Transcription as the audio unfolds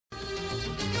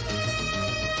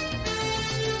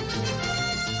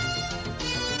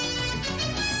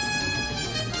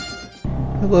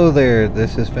Hello there,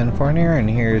 this is Ben Fournier, and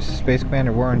here's Space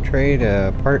Commander War and Trade,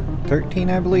 part 13,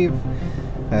 I believe.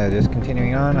 Just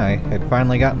continuing on, I had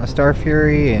finally gotten the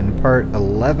Starfury in part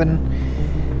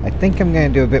 11. I think I'm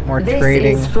going to do a bit more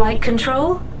trading. This is flight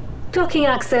control. Docking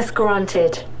access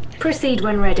granted. Proceed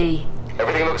when ready.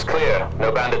 Everything looks clear.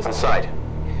 No bandits in sight.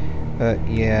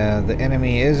 Yeah, the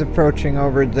enemy is approaching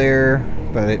over there,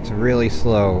 but it's really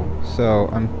slow. So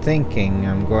I'm thinking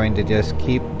I'm going to just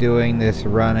keep doing this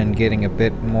run and getting a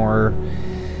bit more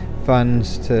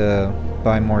funds to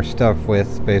buy more stuff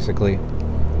with, basically.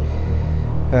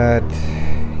 But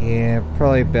yeah,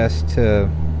 probably best to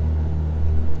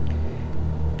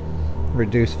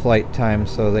reduce flight time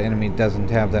so the enemy doesn't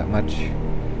have that much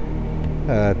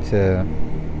the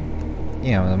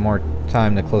more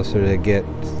time the closer they get.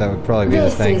 That would probably be the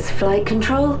thing. This is flight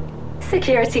control.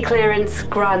 Security clearance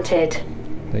granted.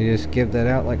 They just give that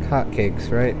out like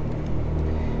hotcakes, right?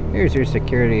 Here's your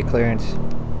security clearance.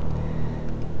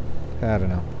 I don't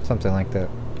know, something like that.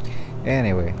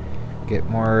 Anyway, get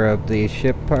more of the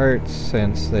ship parts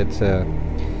since it's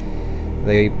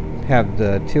they have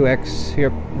the 2x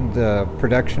here, the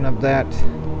production of that,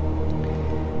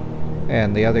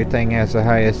 and the other thing has the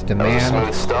highest demand. That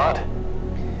was a smooth start.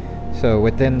 So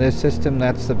within this system,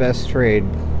 that's the best trade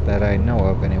that I know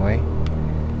of, anyway.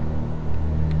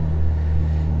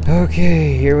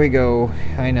 Okay, here we go.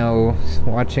 I know,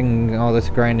 watching all this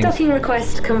grinding. Docking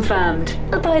request confirmed.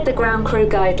 Abide the ground crew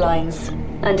guidelines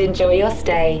and enjoy your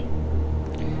stay.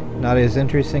 Not as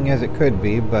interesting as it could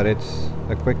be, but it's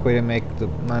a quick way to make the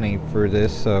money for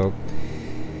this, so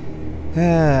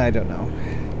I don't know.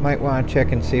 Might want to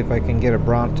check and see if I can get a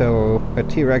Bronto. A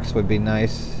T-Rex would be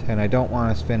nice, and I don't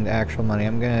want to spend actual money.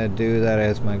 I'm going to do that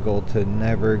as my goal, to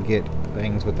never get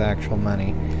things with actual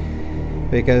money.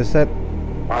 Because that...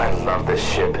 I love this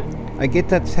ship. I get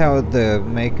that's how the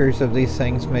makers of these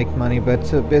things make money, but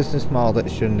it's a business model that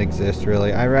shouldn't exist,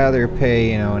 really. I'd rather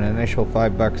pay, an initial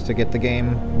 $5 to get the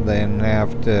game than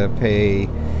have to pay,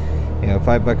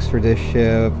 $5 for this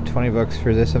ship, $20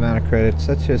 for this amount of credits.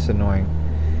 That's just annoying.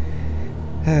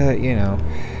 Yeah,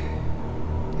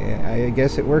 I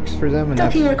guess it works for them. And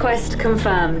docking request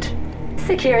confirmed.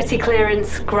 Security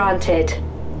clearance granted.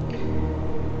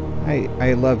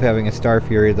 I love having a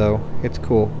Starfury, though. It's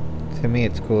cool. To me,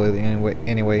 it's cool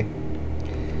anyway.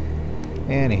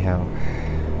 Anyhow,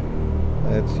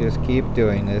 let's just keep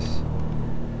doing this.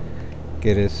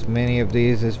 Get as many of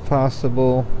these as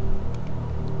possible.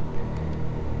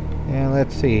 And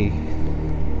let's see.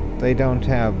 They don't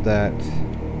have that.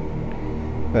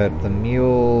 But the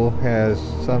Mule has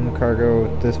some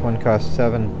cargo. This one costs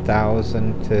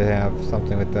 7,000 to have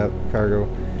something with that cargo.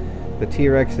 The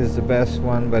T-Rex is the best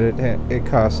one, but it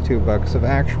costs $2 of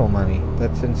actual money.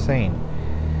 That's insane.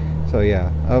 So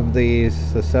yeah, of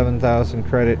these, the 7,000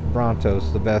 credit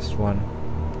Bronto's the best one.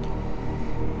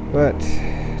 But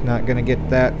not gonna get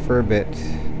that for a bit.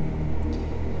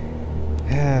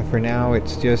 For now,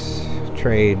 it's just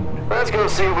trade. Let's go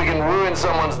see if we can ruin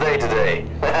someone's day today.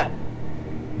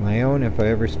 My own, if I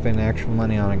ever spend actual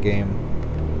money on a game.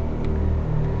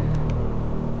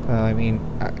 I mean,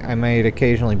 I might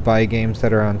occasionally buy games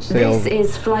that are on sale. This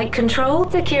is flight control.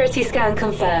 Security scan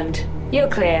confirmed. You're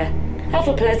clear. Have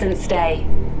a pleasant stay.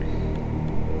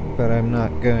 But I'm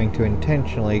not going to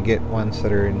intentionally get ones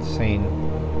that are insane.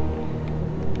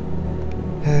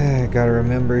 Gotta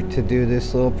remember to do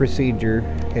this little procedure.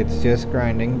 It's just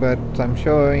grinding, but I'm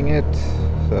showing it.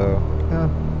 So,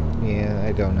 yeah,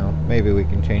 I don't know. Maybe we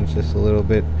can change this a little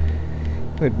bit.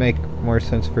 It would make more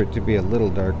sense for it to be a little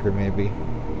darker, maybe.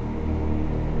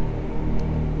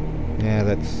 Yeah,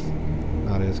 that's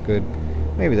not as good.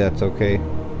 Maybe that's okay.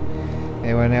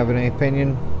 Anyone have any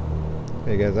opinion?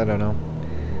 Hey guys, I don't know.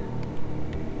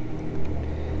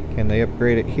 Can they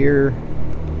upgrade it here?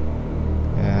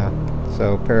 Yeah,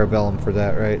 so Parabellum for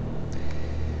that, right?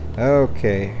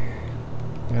 Okay.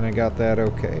 And I got that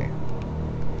okay.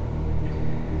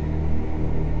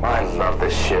 I love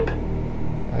this ship.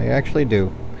 I actually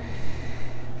do.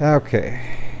 Okay.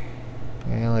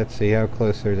 And let's see, how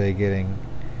close are they getting?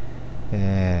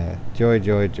 Yeah, joy,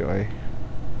 joy, joy.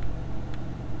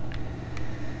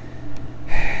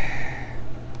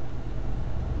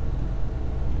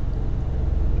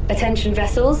 Attention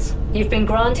vessels, you've been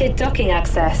granted docking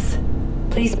access.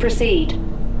 Please proceed.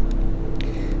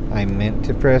 I meant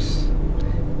to press...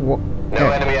 No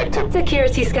enemy activity.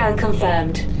 Security scan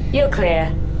confirmed. You're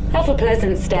clear. Have a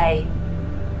pleasant stay.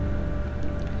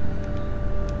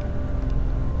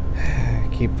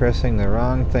 Keep pressing the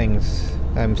wrong things.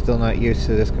 I'm still not used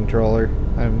to this controller.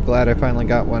 I'm glad I finally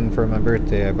got one for my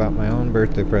birthday. I bought my own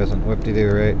birthday present.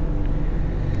 Whoop-de-doo, right?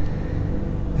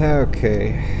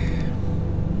 Okay.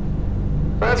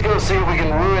 Let's go see if we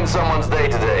can ruin someone's day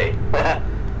today.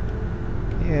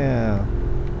 Yeah,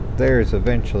 theirs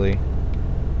eventually.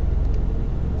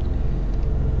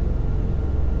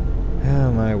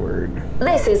 Oh my word.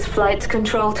 This is flight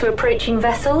control to approaching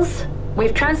vessels.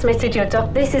 We've transmitted your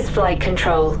dock. This is flight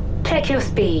control. Check your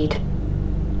speed.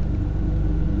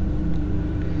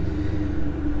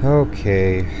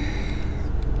 Okay.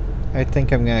 I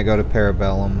think I'm gonna go to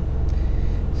Parabellum.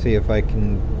 See if I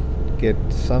can get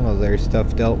some of their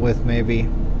stuff dealt with, maybe.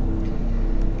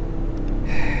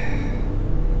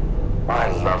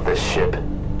 I love this ship.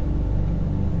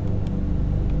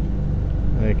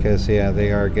 Because, yeah,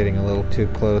 they are getting a little too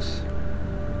close.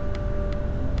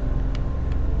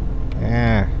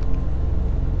 Ah.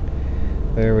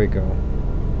 There we go.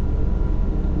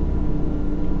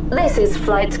 This is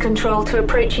flight control to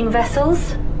approaching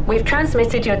vessels. We've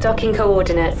transmitted your docking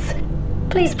coordinates.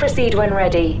 Please proceed when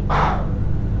ready.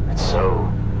 It's so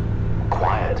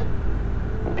quiet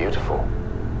and beautiful.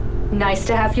 Nice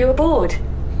to have you aboard.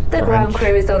 The ground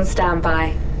crew is on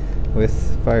standby.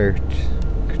 With fire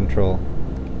control.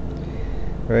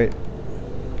 Right.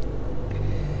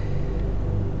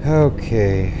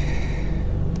 Okay.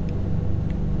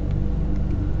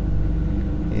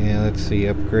 Yeah, let's see.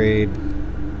 Upgrade.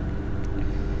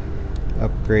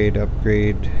 Upgrade,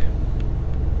 upgrade.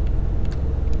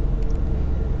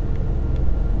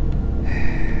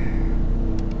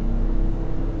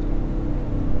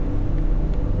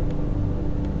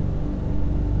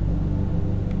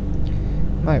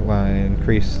 Might want to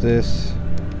increase this.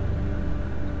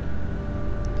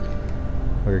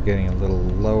 We're getting a little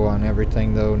low on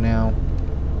everything though now.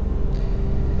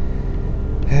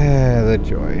 The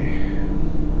joy.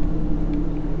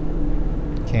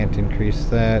 Can't increase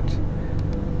that.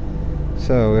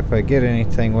 So if I get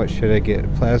anything, what should I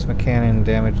get? Plasma cannon,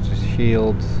 damage to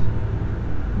shields,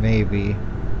 maybe.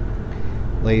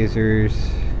 Lasers,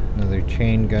 another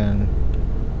chain gun.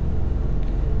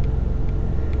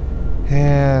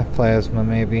 Yeah, plasma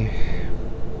maybe.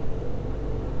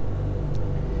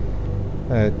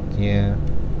 Yeah.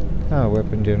 Oh,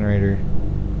 weapon generator.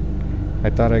 I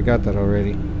thought I got that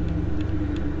already.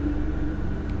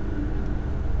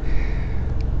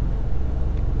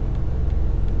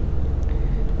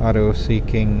 Auto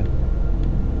seeking.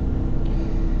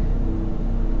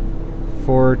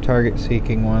 4 target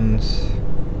seeking ones.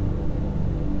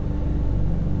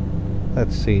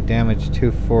 Let's see, damage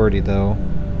 240 though.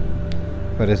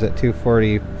 But is it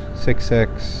 240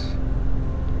 6x?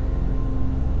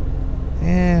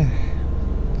 Eh,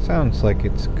 sounds like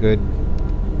it's good.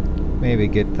 Maybe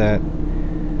get that.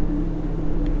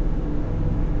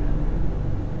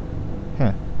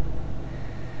 Huh.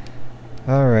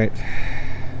 Alright.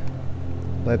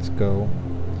 Let's go.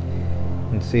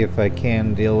 And see if I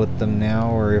can deal with them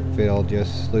now, or if I'll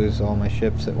just lose all my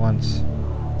ships at once.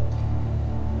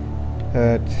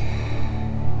 But,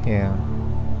 yeah.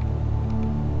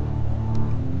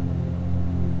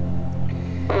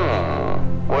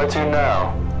 Where to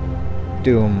now?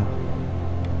 Doom.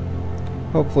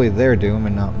 Hopefully their doom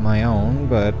and not my own,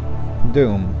 but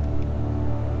doom.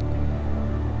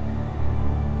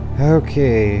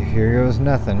 Okay, here goes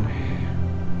nothing.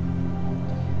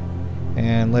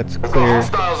 And let's clear.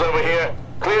 Hostiles over here.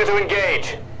 Clear to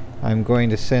engage. I'm going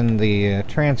to send the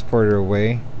transporter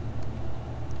away.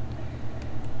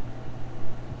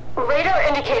 Radar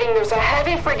indicating there's a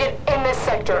heavy frigate in this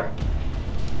sector.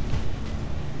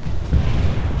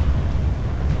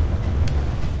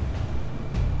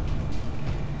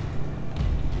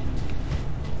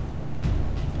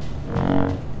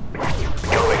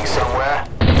 Going somewhere?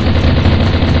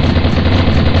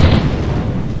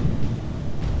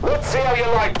 Let's see how you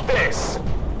like this.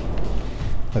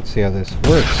 Let's see how this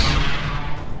works.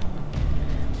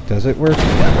 Does it work?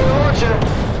 Weapon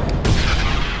launcher.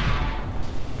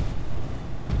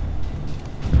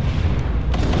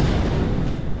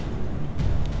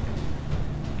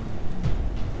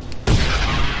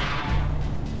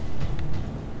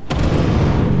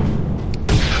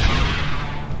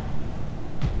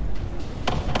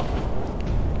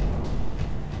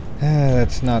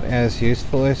 That's not as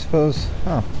useful, I suppose.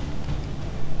 Oh.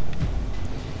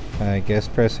 I guess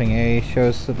pressing A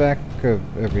shows the back of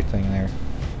everything there.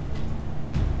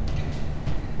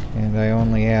 And I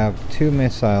only have 2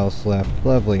 missiles left.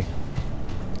 Lovely.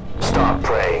 Stop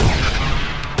praying.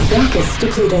 Blankets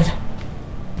depleted.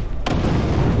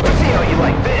 Let's see how you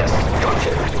like this.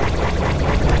 Gotcha.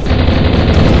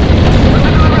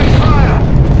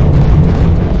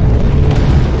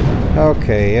 Fire!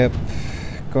 Okay, yep.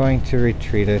 Going to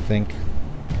retreat, I think.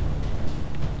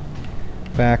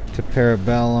 Back to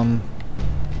Parabellum.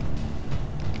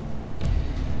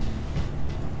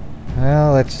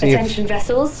 Well, let's see Attention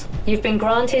vessels, you've been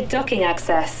granted docking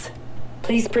access.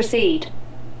 Please proceed.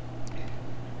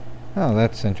 Oh,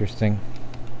 that's interesting.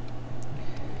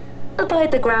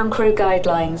 Abide the ground crew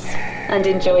guidelines and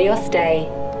enjoy your stay.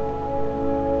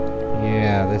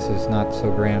 Yeah, this is not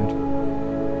so grand.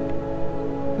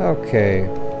 Okay.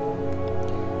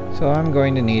 So I'm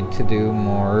going to need to do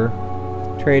more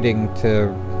trading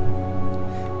to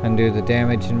undo the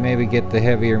damage and maybe get the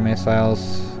heavier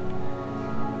missiles.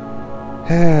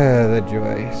 The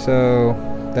joy. So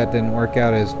that didn't work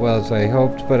out as well as I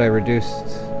hoped, but I reduced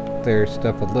their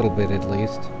stuff a little bit at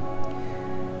least.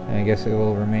 And I guess it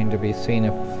will remain to be seen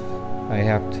if I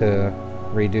have to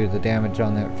redo the damage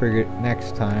on that frigate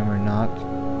next time or not.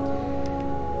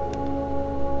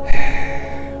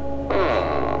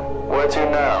 Where to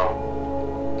now?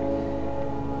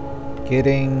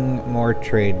 Getting more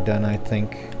trade done, I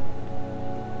think.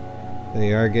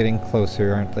 They are getting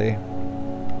closer, aren't they?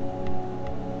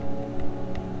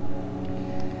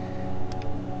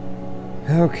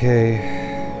 Okay.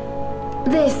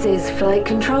 This is flight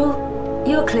control.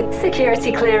 Your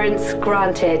security clearance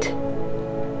granted.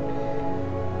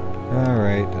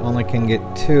 Alright, only can get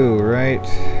 2, right?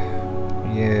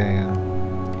 Yeah.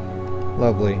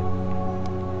 Lovely.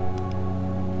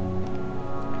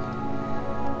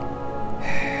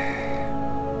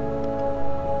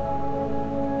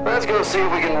 Let's go see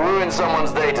if we can ruin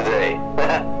someone's day today.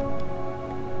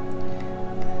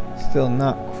 Still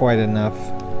not quite enough.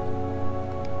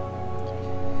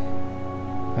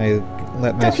 I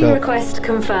let Docking myself... request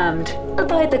confirmed.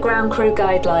 Abide the ground crew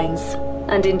guidelines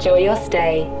and enjoy your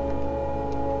stay.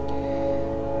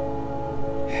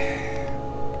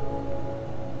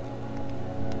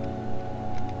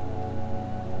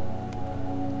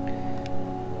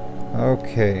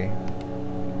 Okay.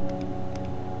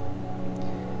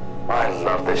 I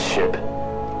love this ship.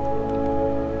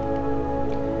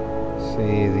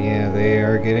 See, yeah, they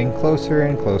are getting closer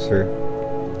and closer.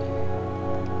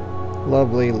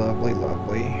 Lovely, lovely,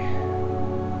 lovely.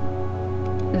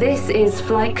 This is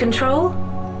flight control.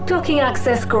 Docking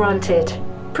access granted.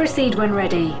 Proceed when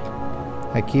ready.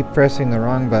 I keep pressing the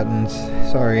wrong buttons.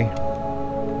 Sorry.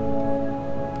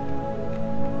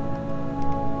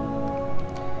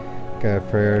 Gotta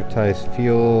prioritize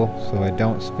fuel so I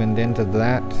don't spend into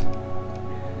that.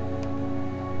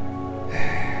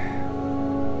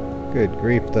 Good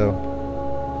grief, though.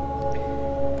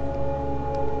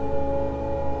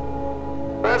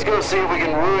 Let's go see if we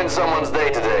can ruin someone's day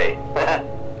today.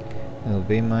 It'll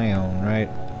be my own, right?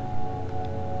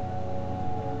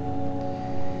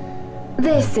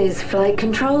 This is flight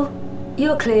control.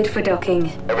 You're cleared for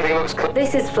docking. Everything looks clear.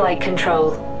 This is flight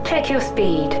control. Check your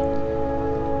speed.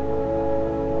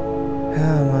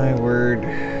 Oh my word.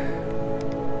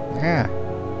 Ah.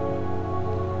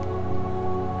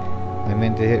 I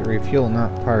meant to hit refuel,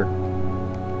 not park.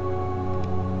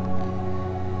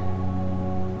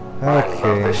 I love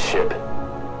Okay. this ship.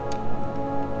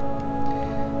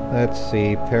 Let's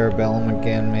see. Parabellum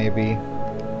again, maybe.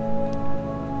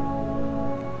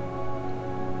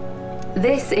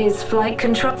 This is flight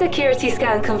control. Security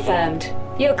scan confirmed.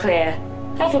 You're clear.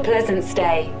 Have a pleasant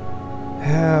stay.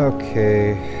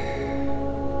 Okay.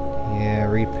 Yeah,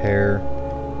 repair.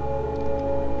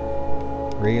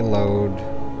 Reload.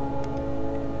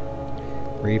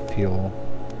 Refuel.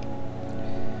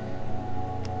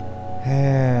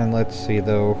 And let's see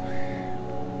though.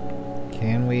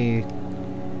 Can we...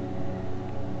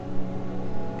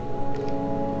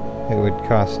 It would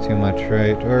cost too much,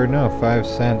 right? Or no, 5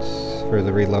 cents for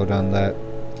the reload on that.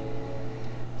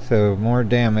 So more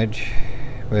damage,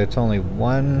 but it's only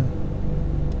 1.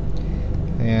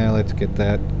 Yeah, let's get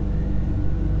that.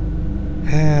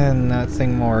 And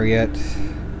nothing more yet.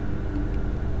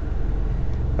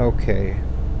 Okay.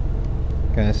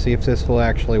 Gonna see if this will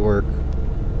actually work.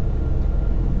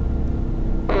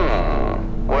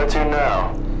 Where to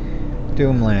now?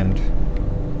 Doomland.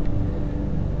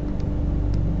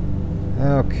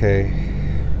 Okay.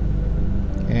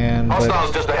 And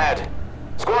Hostiles just ahead.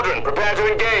 Squadron, prepare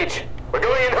to engage. We're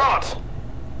going in hot.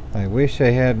 I wish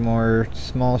I had more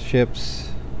small ships.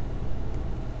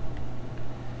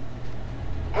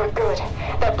 We're good.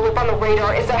 That blip on the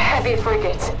radar is a heavy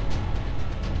frigate.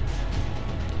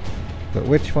 But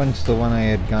which one's the one I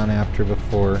had gone after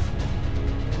before?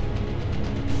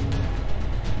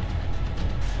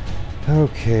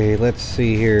 Okay, let's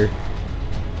see here.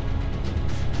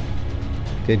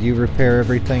 Did you repair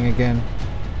everything again?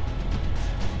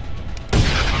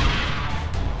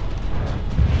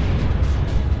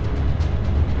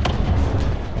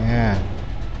 Yeah.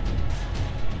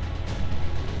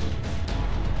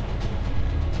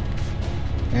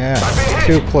 Yeah. I've been hit.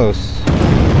 too close.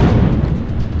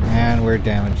 And we're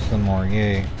damaged some more,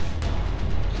 yay.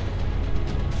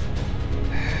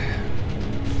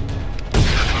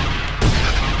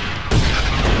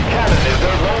 Cannon is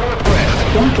no longer a threat.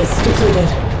 Blankets depleted.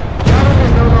 Cannon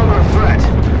is no longer a threat.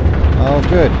 Oh,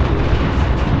 good.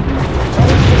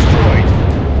 Turret destroyed.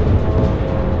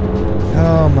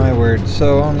 Oh my word,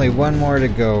 so only one more to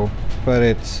go, but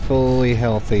it's fully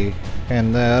healthy,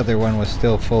 and the other one was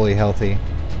still fully healthy.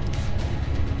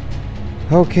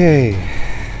 Okay,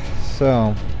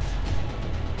 so,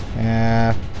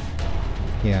 yeah.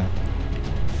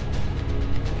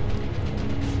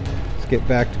 Let's get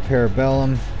back to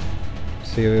Parabellum,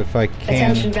 see if I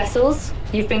can. Attention vessels,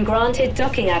 you've been granted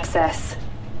docking access.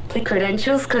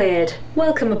 Credentials cleared.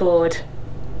 Welcome aboard.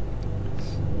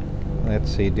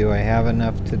 Let's see, do I have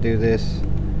enough to do this?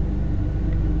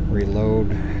 Reload.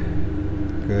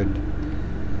 Good.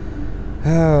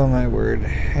 Oh my word.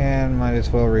 And might as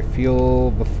well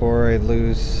refuel before I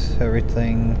lose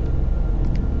everything.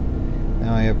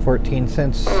 Now I have 14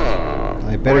 cents.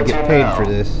 I better get paid for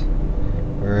this,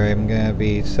 or I'm gonna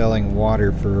be selling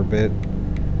water for a bit.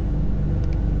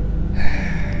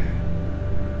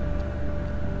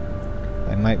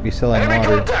 I might be selling Enemy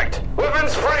water. contact!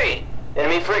 Weapons free!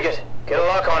 Enemy frigate. Get a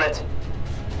lock on it.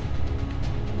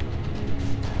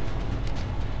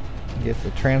 Get the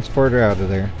transporter out of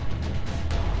there.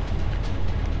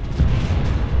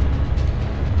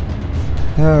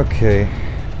 Okay.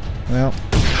 Well.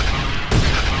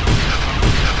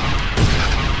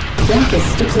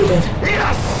 Blankets depleted.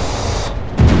 Yes!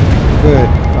 Good,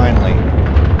 finally.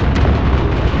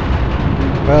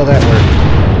 Well, that worked.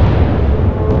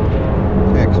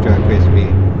 Extra crispy.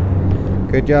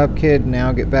 Good job, kid.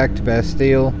 Now get back to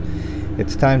Bastille.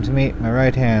 It's time to meet my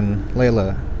right hand,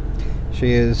 Layla.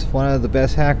 She is one of the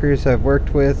best hackers I've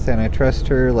worked with, and I trust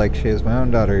her like she is my own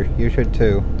daughter. You should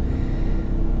too.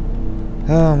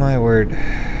 Oh my word.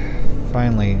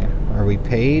 Finally. Are we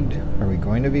paid? Are we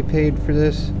going to be paid for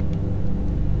this?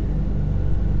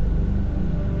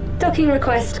 Docking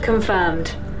request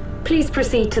confirmed. Please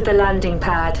proceed to the landing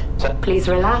pad. Please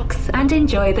relax and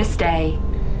enjoy the stay.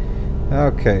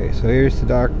 Okay, so here's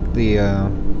the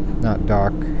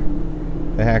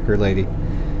the hacker lady.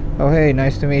 Oh hey,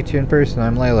 nice to meet you in person.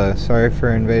 I'm Layla. Sorry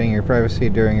for invading your privacy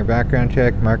during your background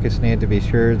check. Marcus needed to be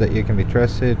sure that you can be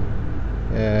trusted.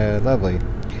 Lovely.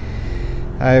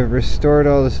 I've restored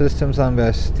all the systems on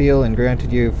Bastille and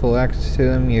granted you full access to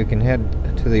them. You can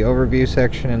head to the overview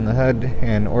section in the HUD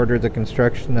and order the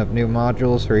construction of new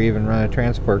modules or even run a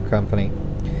transport company.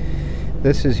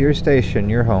 This is your station,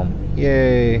 your home.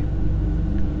 Yay!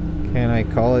 Can I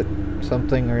call it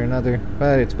something or another?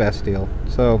 But it's Bastille,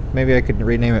 so maybe I could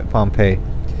rename it Pompeii.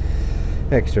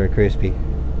 Extra crispy.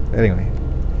 Anyway,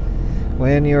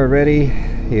 when you're ready,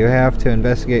 you have to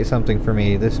investigate something for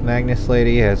me. This Magnus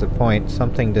lady has a point.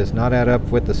 Something does not add up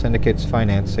with the Syndicate's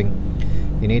financing.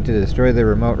 You need to destroy the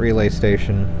remote relay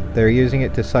station. They're using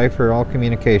it to cipher all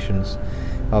communications.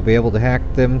 I'll be able to hack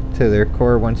them to their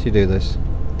core once you do this.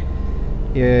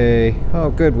 Yay. Oh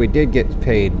good, we did get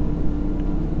paid.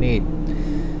 Neat.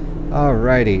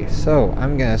 Alrighty, so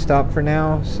I'm gonna stop for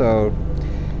now. So,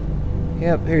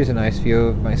 yep, here's a nice view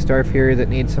of my Starfury that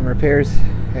needs some repairs.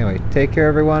 Anyway, take care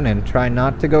everyone and try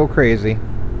not to go crazy.